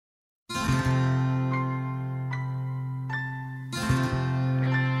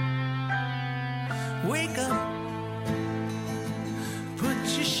Wake up, put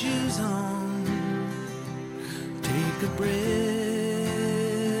your shoes on, take a breath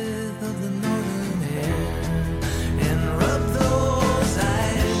of the northern air, and rub those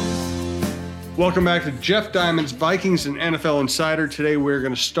eyes. Welcome back to Jeff Diamond's Vikings and NFL Insider. Today we're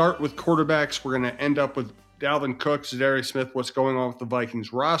going to start with quarterbacks. We're going to end up with Dalvin Cook, Zadarius Smith, what's going on with the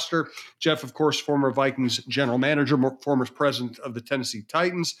Vikings roster. Jeff, of course, former Vikings general manager, former president of the Tennessee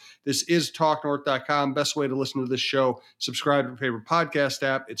Titans. This is TalkNorth.com. Best way to listen to this show, subscribe to your favorite podcast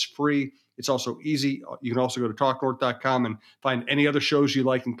app. It's free. It's also easy. You can also go to TalkNorth.com and find any other shows you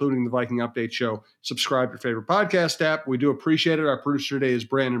like, including the Viking Update Show. Subscribe to your favorite podcast app. We do appreciate it. Our producer today is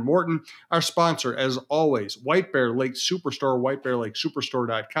Brandon Morton. Our sponsor, as always, White Bear Lake Superstore,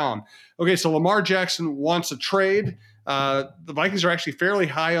 whitebearlakesuperstore.com. Okay, so Lamar Jackson wants a trade. The Vikings are actually fairly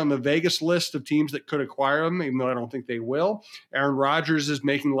high on the Vegas list of teams that could acquire him, even though I don't think they will. Aaron Rodgers is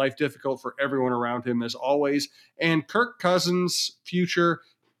making life difficult for everyone around him, as always. And Kirk Cousins' future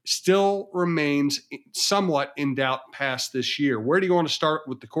still remains somewhat in doubt past this year. Where do you want to start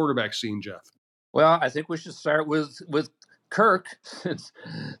with the quarterback scene, Jeff? Well, I think we should start with Kirk,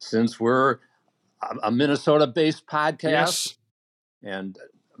 since we're a Minnesota-based podcast. Yes. And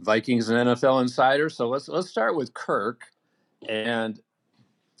Vikings and NFL Insider. So let's start with Kirk. And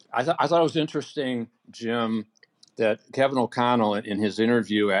I thought it was interesting, Jim, that Kevin O'Connell in his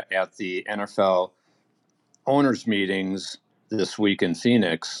interview at the NFL owners meetings this week in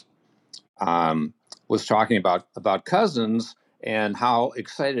Phoenix was talking about Cousins and how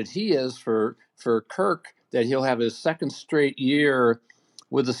excited he is for Kirk that he'll have his second straight year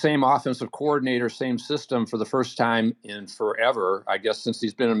with the same offensive coordinator, same system for the first time in forever, I guess, since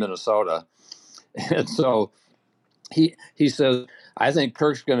he's been in Minnesota. And so he says, I think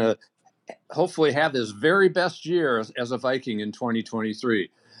Kirk's going to hopefully have his very best year as a Viking in 2023,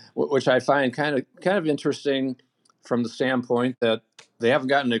 which I find kind of interesting from the standpoint that they haven't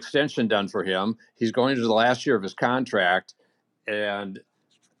gotten an extension done for him. He's going to the last year of his contract, and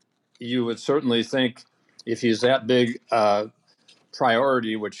you would certainly think if he's that big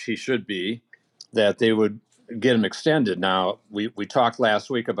priority, which he should be, that they would get him extended. Now, we talked last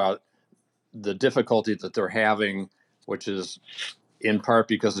week about the difficulty that they're having, which is in part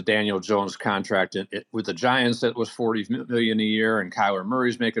because of Daniel Jones' contract with the Giants that was $40 million a year, and Kyler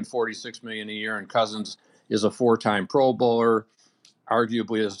Murray's making $46 million a year, and Cousins is a 4-time Pro Bowler,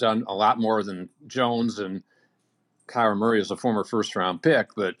 arguably has done a lot more than Jones, and Kyler Murray is a former first-round pick,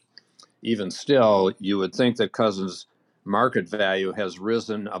 but even still, you would think that Cousins' market value has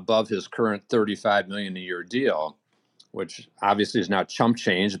risen above his current $35 million a year deal, which obviously is not chump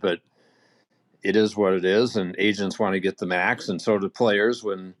change, but it is what it is, and agents want to get the max, and so do players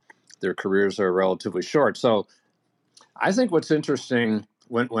when their careers are relatively short. So I think what's interesting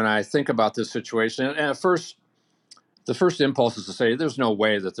when I think about this situation, and at first, the first impulse is to say there's no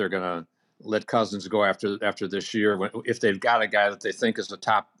way that they're going to let Cousins go after this year if they've got a guy that they think is a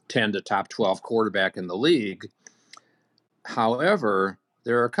top 10 to top 12 quarterback in the league. However,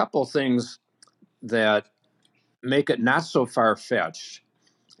 there are a couple things that make it not so far-fetched.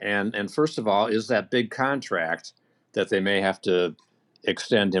 And first of all, is that big contract that they may have to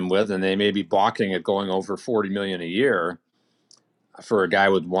extend him with, and they may be balking at going over $40 million a year for a guy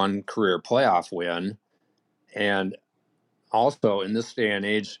with one career playoff win. And also in this day and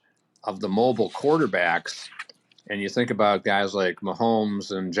age of the mobile quarterbacks, and you think about guys like Mahomes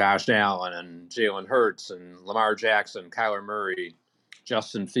and Josh Allen and Jalen Hurts and Lamar Jackson, Kyler Murray,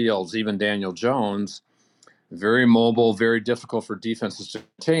 Justin Fields, even Daniel Jones, very mobile, very difficult for defenses to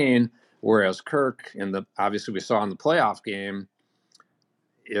contain. Whereas Kirk, obviously we saw in the playoff game,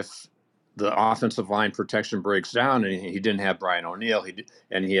 if the offensive line protection breaks down, and he didn't have Brian O'Neill,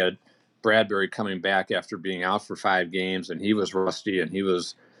 he had Bradbury coming back after being out for 5 games, and he was rusty, and he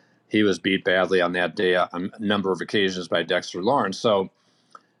was beat badly on that day on a number of occasions by Dexter Lawrence. So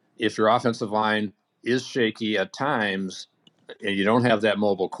if your offensive line is shaky at times and you don't have that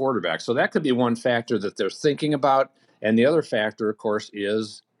mobile quarterback, so that could be one factor that they're thinking about. And the other factor, of course,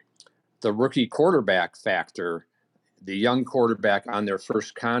 is the rookie quarterback factor, the young quarterback on their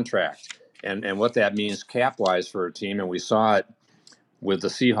first contract, and what that means cap-wise for a team. And we saw it with the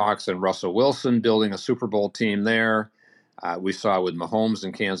Seahawks and Russell Wilson building a Super Bowl team there. We saw it with Mahomes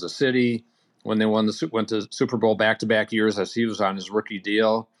in Kansas City when they went to Super Bowl back-to-back years as he was on his rookie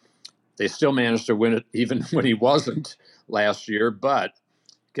deal. They still managed to win it even when he wasn't last year, but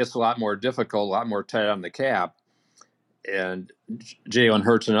it gets a lot more difficult, a lot more tight on the cap. And Jalen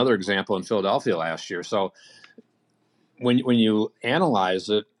Hurts, another example in Philadelphia last year. So when you analyze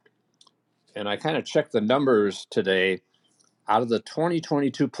it, and I kind of checked the numbers today, out of the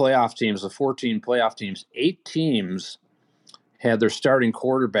 2022 playoff teams, the 14 playoff teams, 8 teams had their starting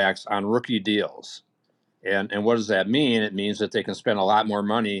quarterbacks on rookie deals. And what does that mean? It means that they can spend a lot more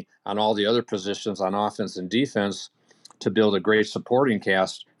money on all the other positions on offense and defense to build a great supporting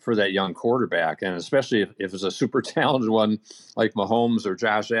cast for that young quarterback. And especially if it's a super talented one like Mahomes or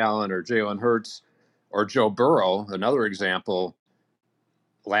Josh Allen or Jalen Hurts or Joe Burrow, another example,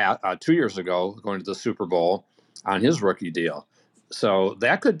 2 years ago going to the Super Bowl on his rookie deal. So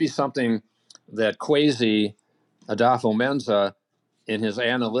that could be something that Kwesi Adolfo-Mensa, in his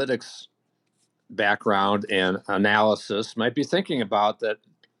analytics background and analysis, might be thinking about, that,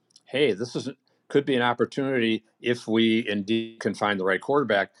 hey, could be an opportunity if we indeed can find the right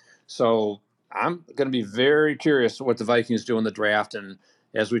quarterback. So I'm going to be very curious what the Vikings do in the draft. And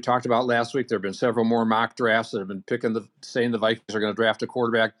as we talked about last week, there have been several more mock drafts that have been saying the Vikings are going to draft a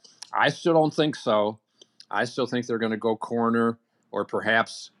quarterback. I still don't think so. I still think they're going to go corner or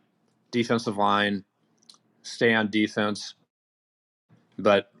perhaps defensive line, stay on defense.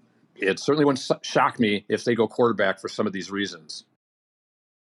 But it certainly wouldn't shock me if they go quarterback for some of these reasons.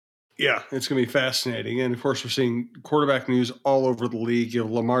 Yeah, it's going to be fascinating. And, of course, we're seeing quarterback news all over the league. You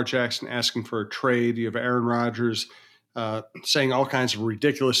have Lamar Jackson asking for a trade. You have Aaron Rodgers saying all kinds of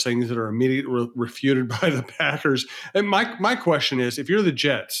ridiculous things that are immediately refuted by the Packers. And my question is, if you're the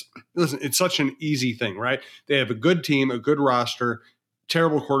Jets, listen, it's such an easy thing, right? They have a good team, a good roster,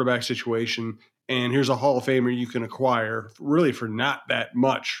 terrible quarterback situation, and here's a Hall of Famer you can acquire really for not that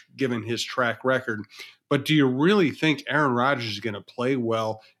much given his track record. But do you really think Aaron Rodgers is going to play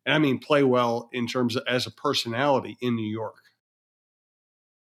well? And I mean play well in terms of as a personality in New York.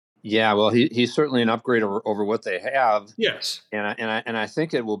 Yeah, well, he's certainly an upgrade over what they have. Yes, and I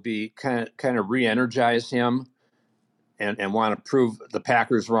think it will be kind of re-energize him and want to prove the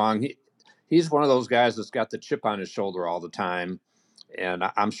Packers wrong. He's one of those guys that's got the chip on his shoulder all the time, and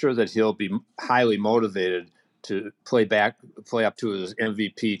I'm sure that he'll be highly motivated to play up to his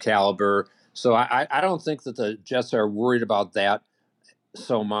MVP caliber. So I don't think that the Jets are worried about that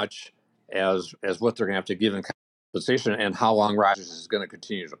so much as what they're going to have to give in compensation and how long Rodgers is going to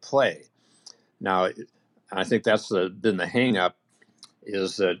continue to play. Now, I think that's been the hang-up,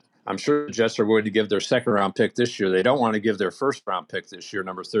 is that I'm sure the Jets are going to give their second-round pick this year. They don't want to give their first-round pick this year,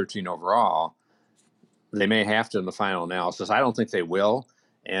 number 13 overall. They may have to in the final analysis. I don't think they will.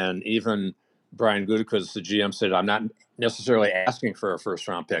 And even Brian Gutekunst, the GM, said, I'm not necessarily asking for a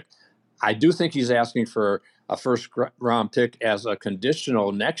first-round pick. I do think he's asking for a first-round pick as a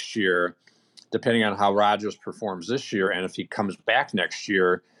conditional next year, depending on how Rodgers performs this year. And if he comes back next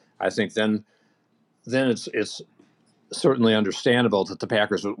year, I think then it's certainly understandable that the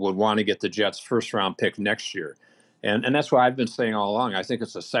Packers would want to get the Jets' first-round pick next year. And that's why I've been saying all along. I think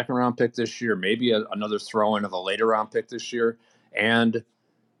it's a second-round pick this year, maybe another throw-in of a later-round pick this year, and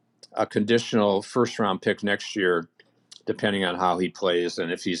a conditional first-round pick next year, depending on how he plays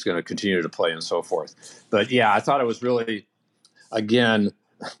and if he's going to continue to play and so forth. But, yeah, I thought it was really, again,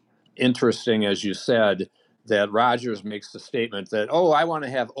 interesting, as you said, that Rodgers makes the statement that, I want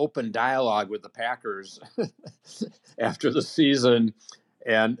to have open dialogue with the Packers after the season.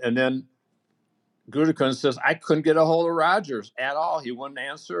 And then Gutekunst says, I couldn't get a hold of Rodgers at all. He wouldn't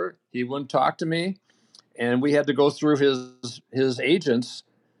answer. He wouldn't talk to me. And we had to go through his agents,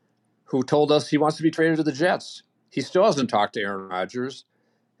 who told us he wants to be traded to the Jets. He still hasn't talked to Aaron Rodgers.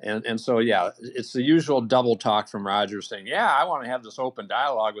 And so, yeah, it's the usual double talk from Rodgers saying, yeah, I want to have this open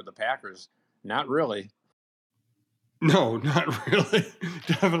dialogue with the Packers. Not really. No, not really.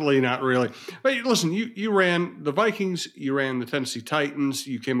 Definitely not really. But listen, you ran the Vikings, you ran the Tennessee Titans,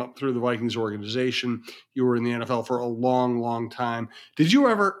 you came up through the Vikings organization, you were in the NFL for a long, long time. Did you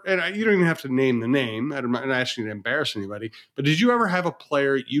ever, and you don't even have to name the name, I'm not asking you to embarrass anybody, but did you ever have a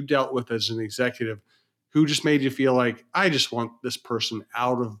player you dealt with as an executive who just made you feel like, I just want this person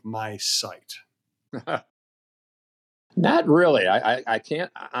out of my sight? Not really. I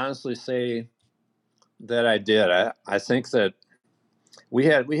can't honestly say that I did. I think that we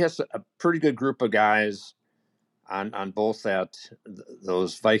had a pretty good group of guys on both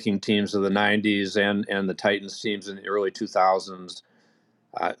those Viking teams of the 90s and the Titans teams in the early 2000s.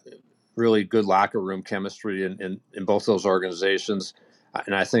 Really good locker room chemistry in both those organizations.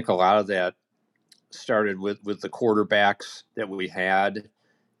 And I think a lot of that started with the quarterbacks that we had,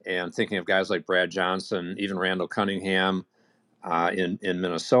 and thinking of guys like Brad Johnson, even Randall Cunningham in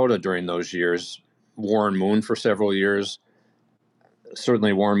Minnesota during those years. Warren Moon for several years.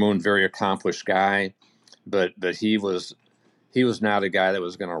 Certainly Warren Moon, very accomplished guy, but he was not a guy that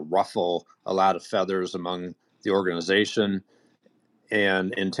was going to ruffle a lot of feathers among the organization.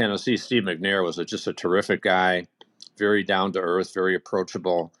 And in Tennessee, Steve McNair was just a terrific guy, very down to earth, very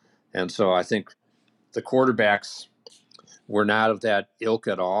approachable. And so I think the quarterbacks were not of that ilk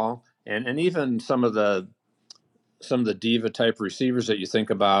at all. And even some of the diva type receivers that you think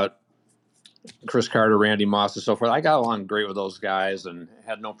about, Chris Carter, Randy Moss, and so forth. I got along great with those guys and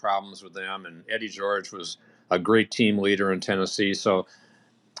had no problems with them. And Eddie George was a great team leader in Tennessee. So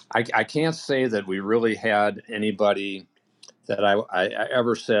I can't say that we really had anybody that I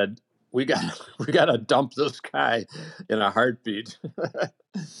ever said we got to dump this guy in a heartbeat.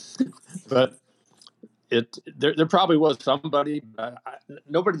 But there probably was somebody,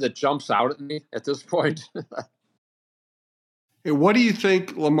 nobody that jumps out at me at this point. Hey, what do you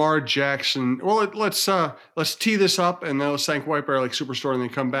think Lamar Jackson? Well, let's tee this up and then let's thank White Bear Lake Superstore and then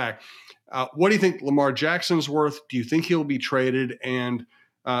come back. What do you think Lamar Jackson's worth? Do you think he'll be traded? And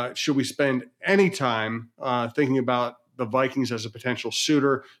should we spend any time thinking about the Vikings as a potential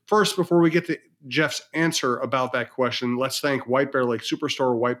suitor? First, before we get to Jeff's answer about that question, let's thank White Bear Lake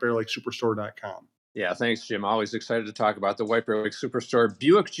Superstore, whitebearlakesuperstore.com. Yeah, thanks, Jim. Always excited to talk about the White Bear Lake Superstore.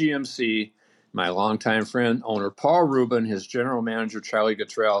 Buick GMC, my longtime friend, owner Paul Rubin, his general manager Charlie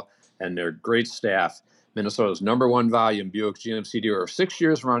Guttrell, and their great staff. Minnesota's #1 volume Buick GMC dealer, 6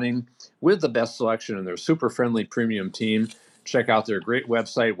 years running with the best selection and their super friendly premium team. Check out their great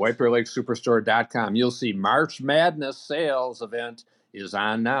website, whitebearlakesuperstore.com. You'll see March Madness sales event is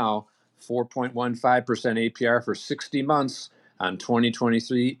on now. 4.15% APR for 60 months on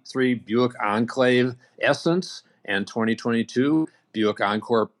 2023 Buick Enclave Essence and 2022 Buick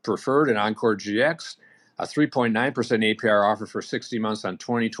Encore Preferred and Encore GX. A 3.9% APR offer for 60 months on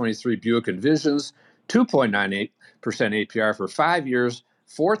 2023 Buick Envisions. 2.98% APR for 5 years,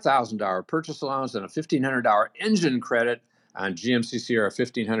 $4,000 purchase allowance, and a $1,500 engine credit on GMC Sierra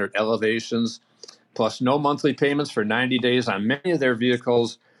 1500 Elevations, plus no monthly payments for 90 days on many of their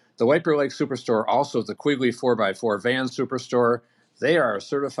vehicles. The White Bear Lake Superstore, also the Quigley 4x4 Van Superstore. They are a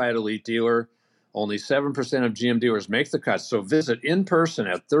certified elite dealer. Only 7% of GM dealers make the cut, so visit in person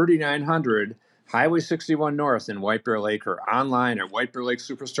at 3900 Highway 61 North in White Bear Lake or online at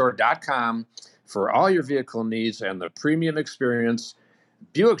whitebearlakesuperstore.com for all your vehicle needs and the premium experience.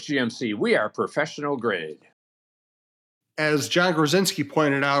 Buick GMC, we are professional grade. As John Grozinski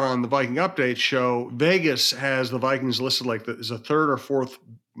pointed out on the Viking Update show, Vegas has the Vikings listed like as a third or fourth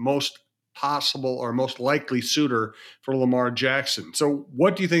most possible or most likely suitor for Lamar Jackson. So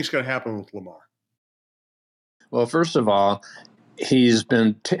what do you think is going to happen with Lamar? Well, first of all, he's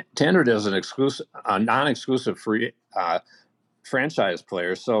been tendered as an exclusive, non-exclusive free franchise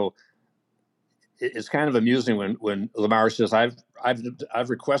player. So it's kind of amusing when Lamar says, "I've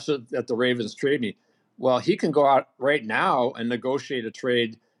requested that the Ravens trade me." Well, he can go out right now and negotiate a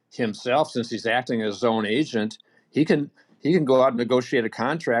trade himself since he's acting as his own agent. He can go out and negotiate a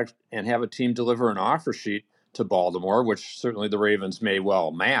contract and have a team deliver an offer sheet to Baltimore, which certainly the Ravens may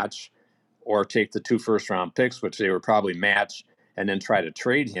well match, or take the 2 first-round picks, which they would probably match, and then try to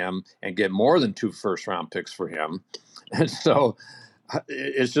trade him and get more than 2 first-round picks for him. And so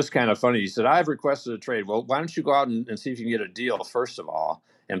it's just kind of funny. He said, "I've requested a trade." Well, why don't you go out and see if you can get a deal, first of all,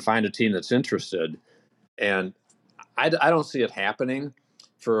 and find a team that's interested? And I don't see it happening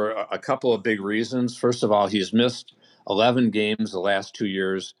for a couple of big reasons. First of all, he's missed 11 games the last 2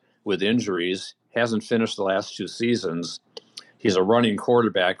 years with injuries, hasn't finished the last 2 seasons. He's a running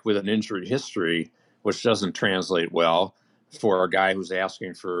quarterback with an injury history, which doesn't translate well for a guy who's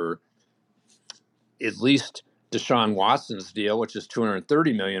asking for at least Deshaun Watson's deal, which is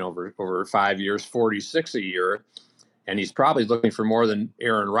 $230 million over 5 years, $46 a year. And he's probably looking for more than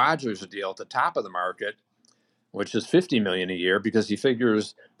Aaron Rodgers' deal at the top of the market, which is $50 million a year, because he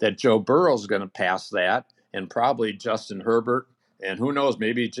figures that Joe Burrow's going to pass that, and probably Justin Herbert, and who knows,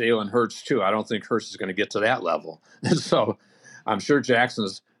 maybe Jalen Hurts too. I don't think Hurts is going to get to that level. And so I'm sure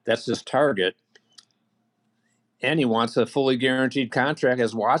that's his target. And he wants a fully guaranteed contract,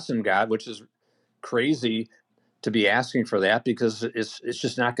 as Watson got, which is crazy to be asking for that, because it's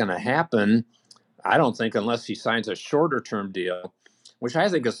just not going to happen, I don't think, unless he signs a shorter term deal, which I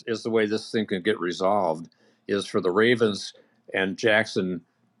think is the way this thing can get resolved, is for the Ravens and Jackson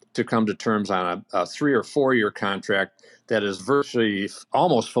to come to terms on a 3 or 4 year contract that is virtually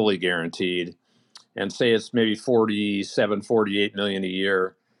almost fully guaranteed, and say it's maybe 47, 48 million a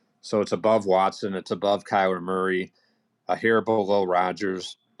year. So it's above Watson, it's above Kyler Murray, a hair below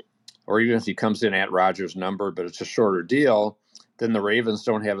Rodgers, or even if he comes in at Rodgers' number, but it's a shorter deal, then the Ravens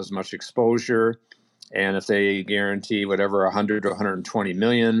don't have as much exposure. And if they guarantee whatever 100 to 120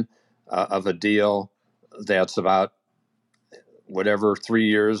 million of a deal, that's about whatever 3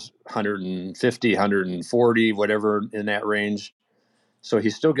 years, 150, 140, whatever in that range. So he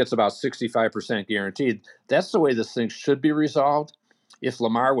still gets about 65% guaranteed. That's the way this thing should be resolved. If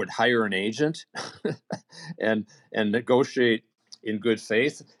Lamar would hire an agent and negotiate in good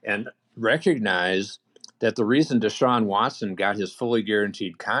faith and recognize that the reason Deshaun Watson got his fully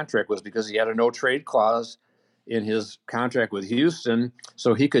guaranteed contract was because he had a no trade clause in his contract with Houston,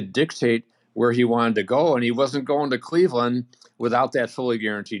 so he could dictate where he wanted to go, and he wasn't going to Cleveland without that fully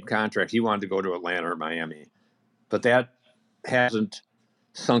guaranteed contract. He wanted to go to Atlanta or Miami, but that hasn't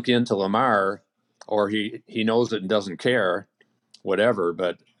sunk into Lamar, or he knows it and doesn't care, whatever.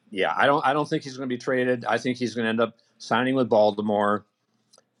 But yeah, I don't think he's going to be traded. I think he's going to end up signing with Baltimore.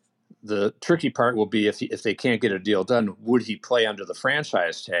 The tricky part will be if they can't get a deal done, would he play under the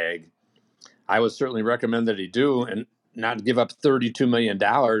franchise tag? I would certainly recommend that he do, and not give up $32 million,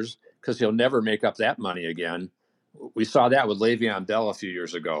 because he'll never make up that money again. We saw that with Le'Veon Bell a few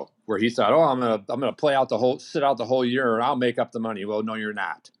years ago, where he thought, "Oh, I'm gonna sit out the whole year, and I'll make up the money." Well, no, you're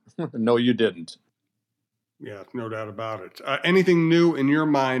not. No, you didn't. Yeah, no doubt about it. Anything new in your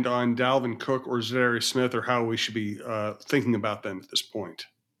mind on Dalvin Cook or Zadarius Smith, or how we should be thinking about them at this point?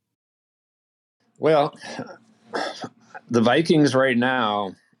 Well, the Vikings right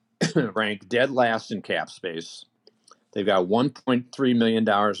now rank dead last in cap space. They've got $1.3 million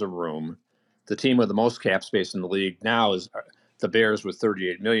of room. The team with the most cap space in the league now is the Bears with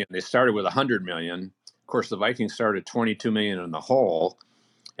 $38 million. They started with $100 million. Of course, the Vikings started $22 million in the hole,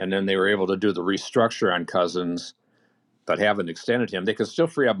 and then they were able to do the restructure on Cousins, but haven't extended him. They can still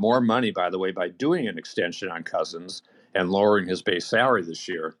free up more money, by the way, by doing an extension on Cousins and lowering his base salary this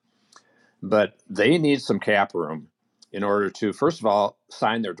year. But they need some cap room in order to, first of all,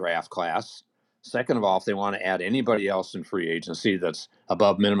 sign their draft class. Second of all, if they want to add anybody else in free agency that's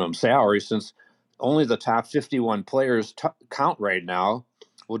above minimum salary, since only the top 51 players count right now.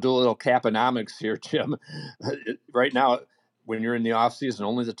 We'll do a little caponomics here, Jim. Right now, when you're in the offseason,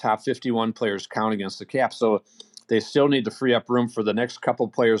 only the top 51 players count against the cap. So they still need to free up room for the next couple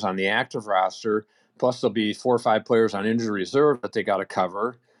of players on the active roster. Plus, there'll be 4 or 5 players on injury reserve that they got to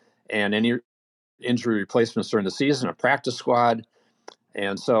cover, and any injury replacements during the season, a practice squad.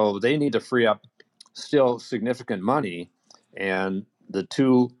 And so they need to free up still significant money. And the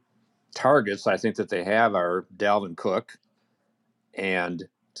two targets I think that they have are Dalvin Cook and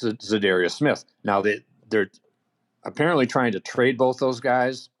Zadarius Smith. Now, they're apparently trying to trade both those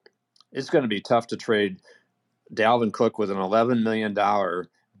guys. It's going to be tough to trade Dalvin Cook with an $11 million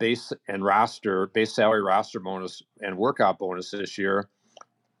base salary roster bonus and workout bonus this year.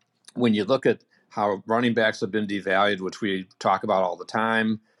 When you look at how running backs have been devalued, which we talk about all the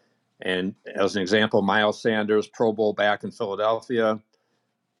time, and as an example, Miles Sanders, Pro Bowl back in Philadelphia,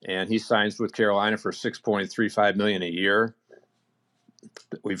 and he signs with Carolina for $6.35 million a year.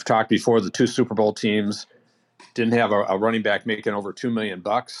 We've talked before, the 2 Super Bowl teams didn't have a running back making over $2 million,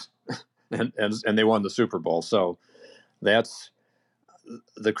 and they won the Super Bowl. So that's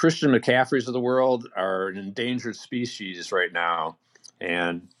the Christian McCaffreys of the world are an endangered species right now,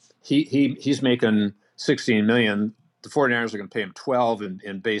 and he's making $16 million. The 49ers are going to pay him $12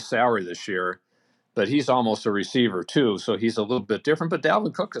 in base salary this year, but he's almost a receiver too, so he's a little bit different. But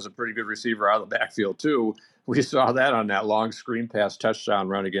Dalvin Cook is a pretty good receiver out of the backfield too. We saw that on that long screen pass touchdown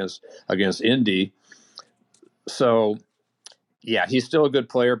run against Indy. So, yeah, he's still a good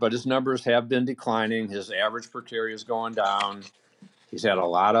player, but his numbers have been declining. His average per carry is going down. He's had a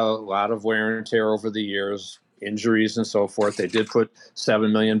lot of wear and tear over the years, injuries and so forth. They did put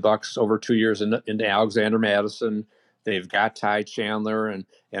 $7 million over 2 years into Alexander Mattison. They've got Ty Chandler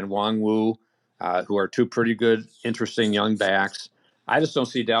and Wang Wu, who are 2 pretty good, interesting young backs. I just don't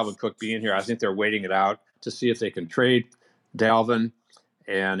see Dalvin Cook being here. I think they're waiting it out to see if they can trade Dalvin,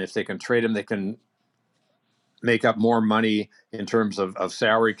 and if they can trade him, they can make up more money in terms of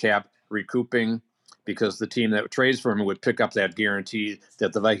salary cap recouping, because the team that trades for him would pick up that guarantee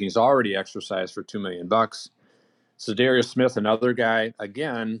that the Vikings already exercised for $2 million. Zadarius Smith, another guy,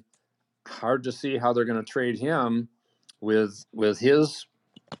 again, hard to see how they're going to trade him with his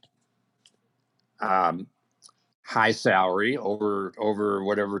high salary over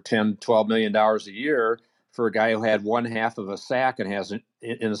whatever $10-12 million a year for a guy who had 1/2 of a sack and hasn't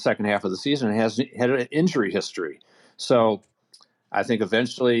in the second half of the season and has had an injury history. So I think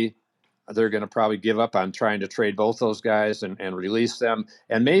eventually they're going to probably give up on trying to trade both those guys and release them.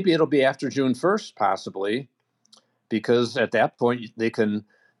 And maybe it'll be after June 1st, possibly, because at that point they can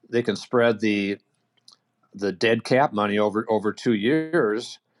spread the dead cap money over 2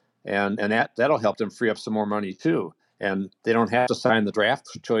 years, and that'll help them free up some more money too. And they don't have to sign the draft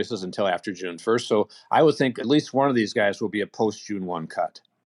choices until after June 1st. So I would think at least one of these guys will be a post June 1 cut.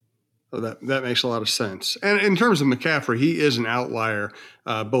 So that makes a lot of sense. And in terms of McCaffrey, he is an outlier,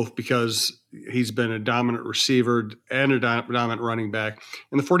 both because he's been a dominant receiver and a dominant running back.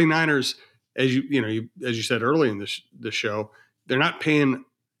 And the 49ers, as you said early in this show, they're not paying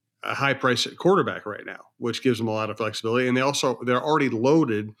a high price at quarterback right now, which gives them a lot of flexibility. And they're already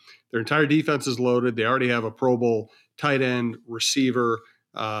loaded. Their entire defense is loaded. They already have a Pro Bowl tight end, receiver.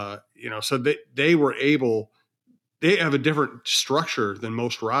 So they were able. They have a different structure than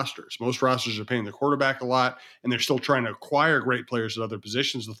most rosters. Most rosters are paying the quarterback a lot, and they're still trying to acquire great players at other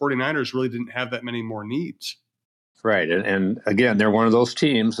positions. The 49ers really didn't have that many more needs. Right. And again, they're one of those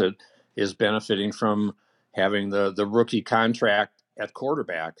teams that is benefiting from having the rookie contract at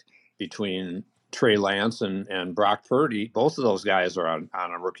quarterback between Trey Lance and Brock Purdy. Both of those guys are on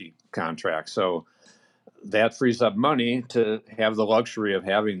a rookie contract. So that frees up money to have the luxury of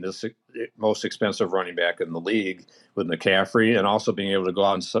having this most expensive running back in the league with McCaffrey, and also being able to go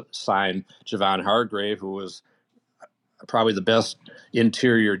out and sign Javon Hargrave, who was probably the best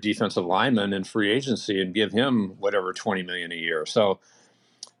interior defensive lineman in free agency, and give him whatever $20 million a year. So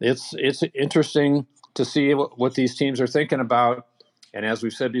it's interesting to see what these teams are thinking about. And as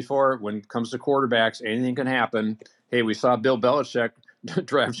we've said before, when it comes to quarterbacks, anything can happen. Hey, we saw Bill Belichick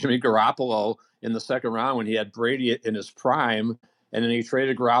draft Jimmy Garoppolo in the second round when he had Brady in his prime, and then he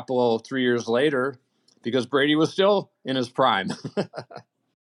traded Garoppolo 3 years later because Brady was still in his prime.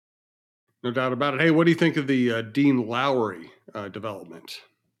 No doubt about it. Hey, what do you think of the Dean Lowry development?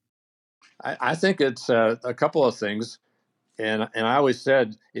 I think it's a couple of things. And I always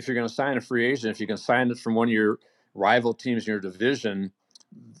said, if you're going to sign a free agent, if you can sign it from one of your rival teams in your division,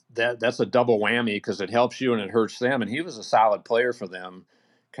 that's a double whammy, because it helps you and it hurts them. And he was a solid player for them,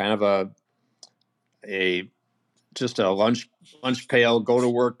 kind of just a lunch pail, go to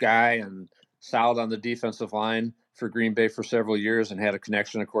work guy, and solid on the defensive line for Green Bay for several years, and had a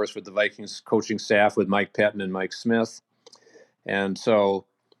connection, of course, with the Vikings coaching staff with Mike Pettin and Mike Smith. And so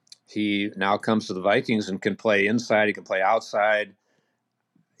he now comes to the Vikings and can play inside. He can play outside.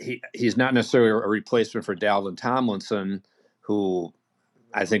 He's not necessarily a replacement for Dalvin Tomlinson, who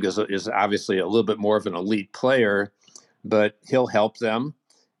I think is obviously a little bit more of an elite player, but he'll help them.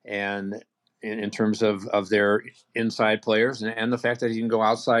 And in terms of their inside players, and the fact that he can go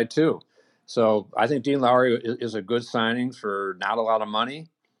outside too. So I think Dean Lowry is a good signing for not a lot of money,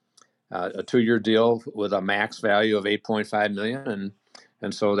 a 2-year deal with a max value of $8.5 million.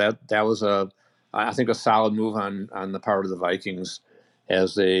 And so that was I think a solid move on the part of the Vikings,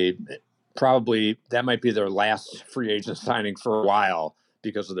 as they probably, that might be their last free agent signing for a while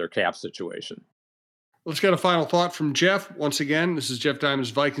because of their cap situation. Let's get a final thought from Jeff. Once again, this is Jeff Diamond's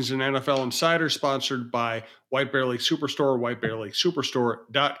Vikings and NFL Insider, sponsored by White Bear Lake Superstore,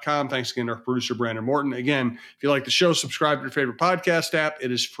 whitebearlakesuperstore.com. Thanks again to our producer, Brandon Morton. Again, if you like the show, subscribe to your favorite podcast app.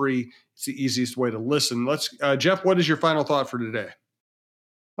 It is free. It's the easiest way to listen. Jeff, what is your final thought for today?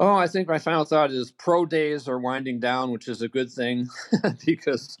 Oh, I think my final thought is pro days are winding down, which is a good thing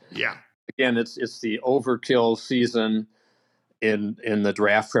because, again, it's the overkill season in the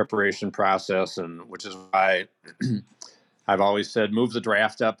draft preparation process, and which is why I've always said move the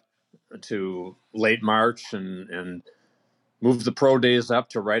draft up to late March, and move the pro days up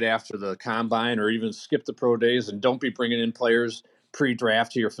to right after the combine, or even skip the pro days, and don't be bringing in players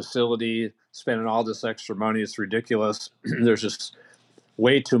pre-draft to your facility, spending all this extra money. It's ridiculous. There's just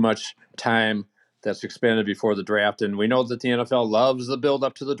way too much time that's expended before the draft. And we know that the NFL loves the build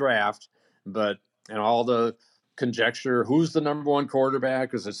up to the draft, but all the conjecture, who's the number one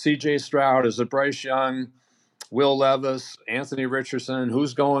quarterback? Is it CJ Stroud? Is it Bryce Young, Will Levis, Anthony Richardson?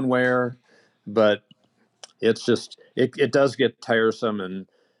 Who's going where? But it's just, it does get tiresome. And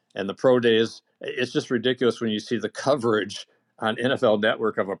the pro days, it's just ridiculous when you see the coverage on NFL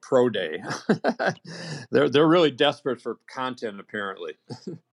Network of a pro day. They're really desperate for content, apparently.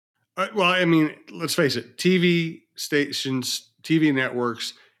 Well, I mean, let's face it, TV stations, TV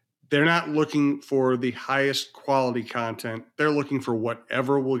networks, they're not looking for the highest quality content. They're looking for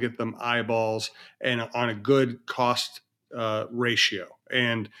whatever will get them eyeballs and on a good cost ratio.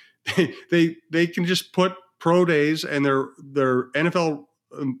 And they can just put pro days and their NFL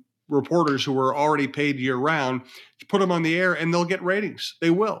reporters who are already paid year round, put them on the air, and they'll get ratings. They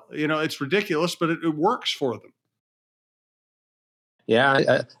will. It's ridiculous, but it works for them.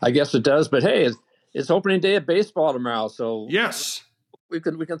 Yeah, I guess it does. But hey, it's opening day of baseball tomorrow, so yes, we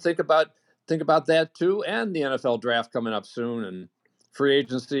can think about that too, and the NFL draft coming up soon, and free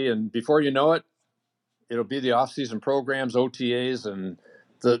agency, and before you know it, it'll be the offseason programs, OTAs, and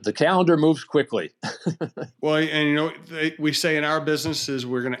the calendar moves quickly. Well, and we say in our business is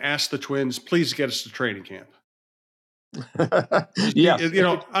we're going to ask the Twins, please get us to training camp. Yeah,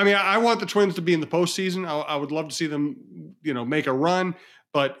 I mean, I want the Twins to be in the postseason. I would love to see them, make a run,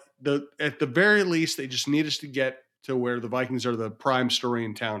 but at the very least, they just need us to get to where the Vikings are the prime story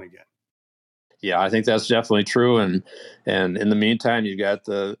in town again. Yeah, I think that's definitely true. And in the meantime, you got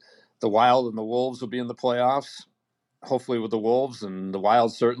the Wild and the Wolves will be in the playoffs, hopefully with the Wolves and the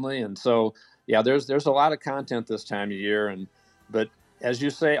Wild certainly. And so, yeah, there's a lot of content this time of year. But as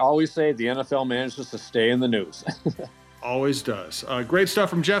you always say, the NFL manages to stay in the news. Always does. Great stuff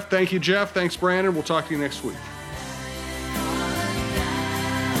from Jeff. Thank you, Jeff. Thanks, Brandon. We'll talk to you next week.